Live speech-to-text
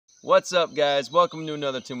What's up, guys? Welcome to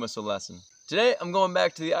another tin whistle lesson. Today I'm going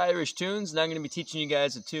back to the Irish tunes and I'm going to be teaching you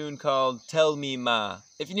guys a tune called Tell Me Ma.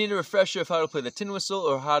 If you need a refresher of how to play the tin whistle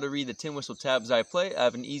or how to read the tin whistle tabs I play, I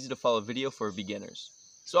have an easy to follow video for beginners.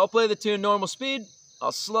 So I'll play the tune normal speed,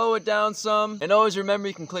 I'll slow it down some, and always remember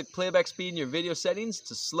you can click playback speed in your video settings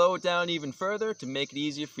to slow it down even further to make it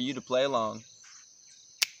easier for you to play along.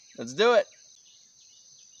 Let's do it!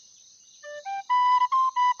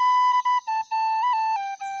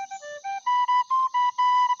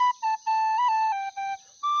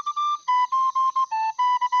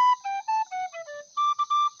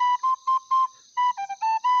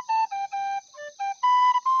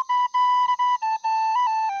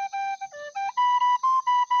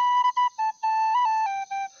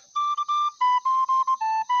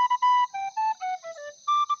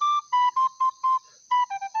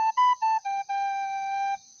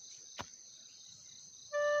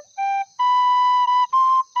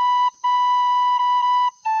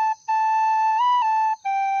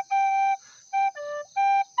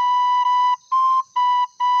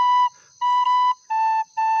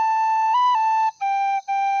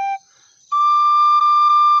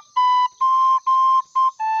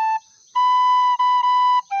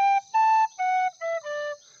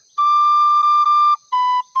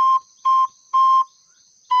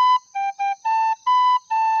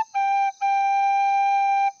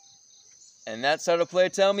 And that's how to play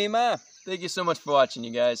Tell Me Ma. Thank you so much for watching,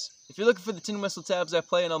 you guys. If you're looking for the tin whistle tabs I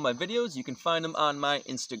play in all my videos, you can find them on my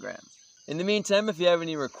Instagram. In the meantime, if you have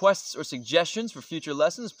any requests or suggestions for future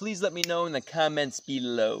lessons, please let me know in the comments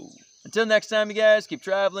below. Until next time, you guys, keep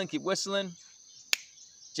traveling, keep whistling.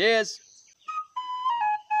 Cheers!